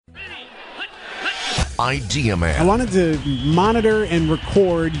Idea Man. I wanted to monitor and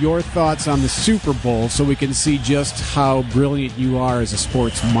record your thoughts on the Super Bowl so we can see just how brilliant you are as a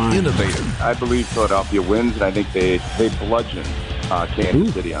sports mind. Innovative. I believe Philadelphia wins, and I think they bludgeon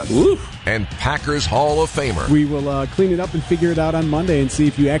Kansas City on this. And Packers Hall of Famer. We will clean it up and figure it out on Monday and see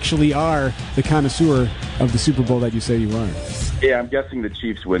if you actually are the connoisseur of the Super Bowl that you say you are. Yeah, I'm guessing the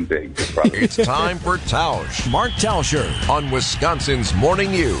Chiefs win big. It's time for Tausch. Mark Tauscher On Wisconsin's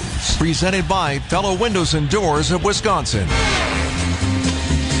Morning News. presented by Fellow Windows and Doors of Wisconsin.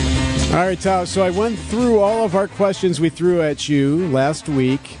 All right, Tausch, so I went through all of our questions we threw at you last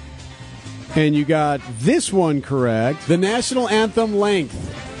week, and you got this one correct. The national anthem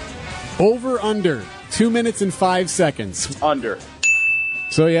length. Over, under, 2 minutes and 5 seconds. Under.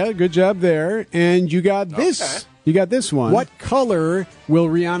 So, yeah, good job there. And you got this. Okay. You got this one. What color will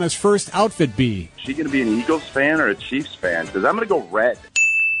Rihanna's first outfit be? Is she going to be an Eagles fan or a Chiefs fan? Because I'm going to go red.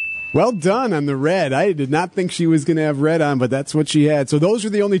 Well done on the red. I did not think she was going to have red on, but that's what she had. So those are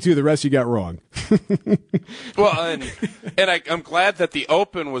the only two. The rest you got wrong. Well, and I'm glad that the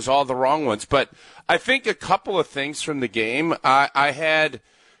open was all the wrong ones. But I think a couple of things from the game. I had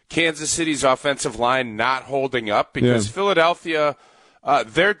Kansas City's offensive line not holding up because Philadelphia,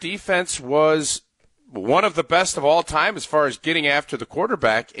 their defense was one of the best of all time as far as getting after the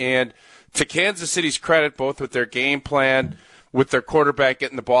quarterback. And to Kansas City's credit, both with their game plan, with their quarterback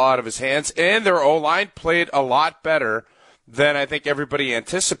getting the ball out of his hands, and their O-line played a lot better than I think everybody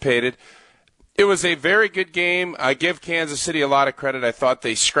anticipated. It was a very good game. I give Kansas City a lot of credit. I thought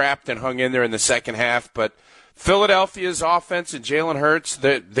they scrapped and hung in there in the second half, but Philadelphia's offense and Jalen Hurts,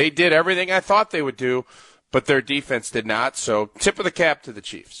 they did everything I thought they would do, but their defense did not. So tip of the cap to the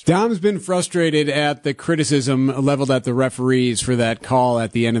Chiefs. Dom's been frustrated at the criticism leveled at the referees for that call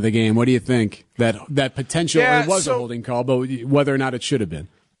at the end of the game. What do you think? That potential, it was a holding call, but whether or not it should have been.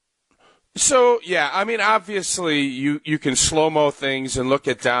 So, yeah, I mean, obviously you can slow-mo things and look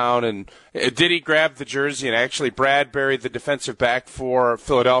it down. And did he grab the jersey? And actually Bradbury, the defensive back for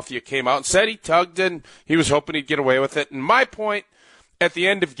Philadelphia, came out and said he tugged and he was hoping he'd get away with it. And my point at the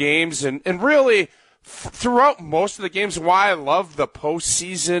end of games, and really throughout most of the games, why I love the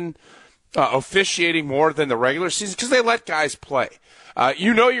postseason officiating more than the regular season, because they let guys play.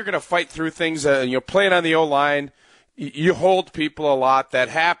 You're going to fight through things. Playing on the O-line, you hold people a lot. That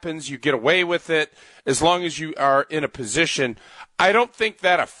happens. You get away with it as long as you are in a position. I don't think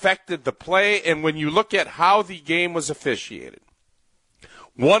that affected the play. And when you look at how the game was officiated,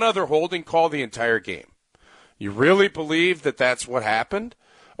 one other holding call the entire game. You really believe that that's what happened?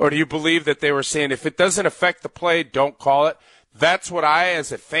 Or do you believe that they were saying if it doesn't affect the play, don't call it? That's what I,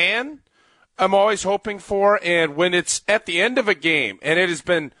 as a fan, I'm always hoping for. And when it's at the end of a game, and it has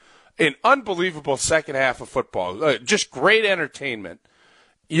been an unbelievable second half of football, just great entertainment,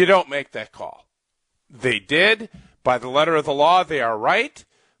 you don't make that call. They did. By the letter of the law, they are right.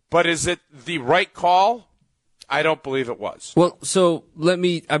 But is it the right call? I don't believe it was. Well, so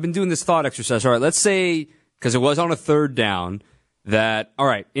I've been doing this thought exercise. All right, let's say, because it was on a third down, that, all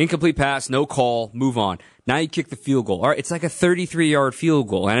right, incomplete pass, no call, move on. Now you kick the field goal. All right, it's like a 33-yard field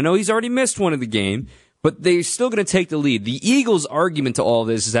goal. And I know he's already missed one of the game, but they're still going to take the lead. The Eagles' argument to all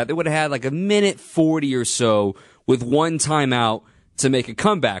this is that they would have had like a minute 40 or so with one timeout to make a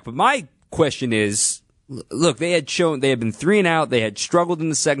comeback. But my question is, look, they had been 3 and out. They had struggled in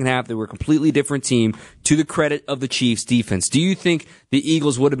the second half. They were a completely different team, to the credit of the Chiefs' defense. Do you think the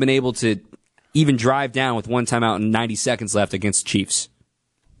Eagles would have been able to even drive down with one timeout and 90 seconds left against the Chiefs?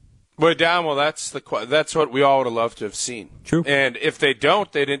 Well, that's what we all would have loved to have seen. True. And if they don't,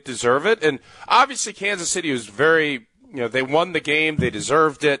 they didn't deserve it. And obviously Kansas City was very, they won the game. They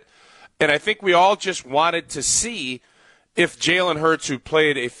deserved it. And I think we all just wanted to see if Jalen Hurts, who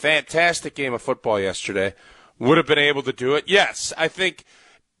played a fantastic game of football yesterday, would have been able to do it. Yes, I think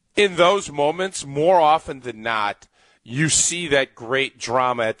in those moments, more often than not, you see that great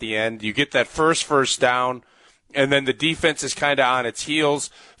drama at the end. You get that first down, and then the defense is kind of on its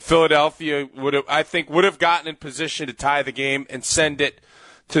heels. Philadelphia would have gotten in position to tie the game and send it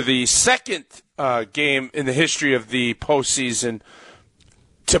to the second game in the history of the postseason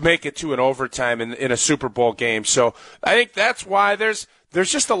to make it to an overtime in a Super Bowl game. So I think that's why there's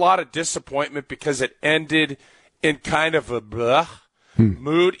just a lot of disappointment, because it ended in kind of a blah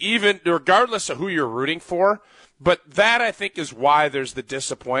mood, even regardless of who you're rooting for. But that, I think, is why there's the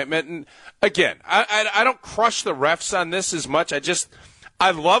disappointment. And again, I don't crush the refs on this as much.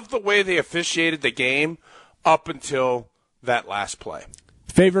 I love the way they officiated the game up until that last play.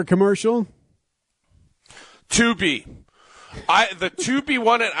 Favorite commercial? Tubi. The Tubi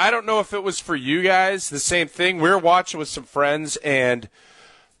one, and I don't know if it was for you guys, the same thing. We were watching with some friends, and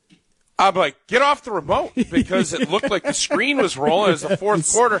I'm like, get off the remote, because it looked like the screen was rolling as the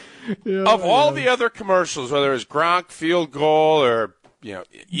fourth quarter. Of all the other commercials, whether it was Gronk field goal or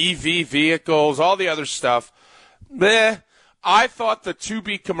EV vehicles, all the other stuff, I thought the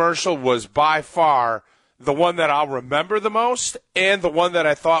Tubi commercial was by far the one that I'll remember the most, and the one that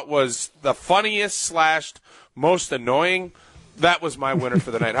I thought was the funniest / most annoying. That was my winner for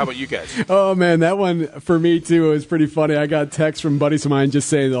the night. How about you guys? Oh, man, that one for me, too, was pretty funny. I got texts from buddies of mine just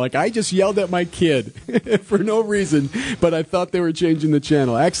saying, like, I just yelled at my kid for no reason, but I thought they were changing the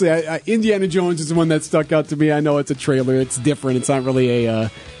channel. Actually, Indiana Jones is the one that stuck out to me. I know it's a trailer. It's different. It's not really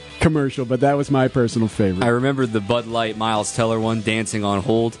a commercial, but that was my personal favorite. I remember the Bud Light Miles Teller one, Dancing on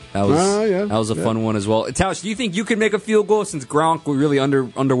Hold. That was a fun one as well. Tausch, do you think you could make a field goal since Gronk really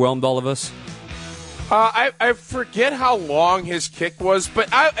underwhelmed all of us? I forget how long his kick was, but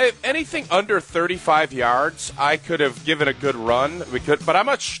anything under 35 yards, I could have given a good run. But I'm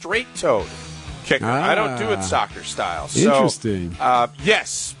a straight-toed kicker. I don't do it soccer style. So, interesting.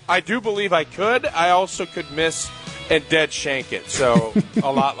 Yes, I do believe I could. I also could miss and dead shank it. So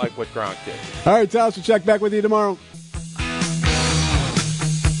a lot like what Gronk did. All right, Tausch, we'll check back with you tomorrow.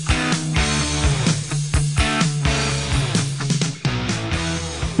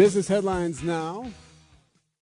 Business headlines now.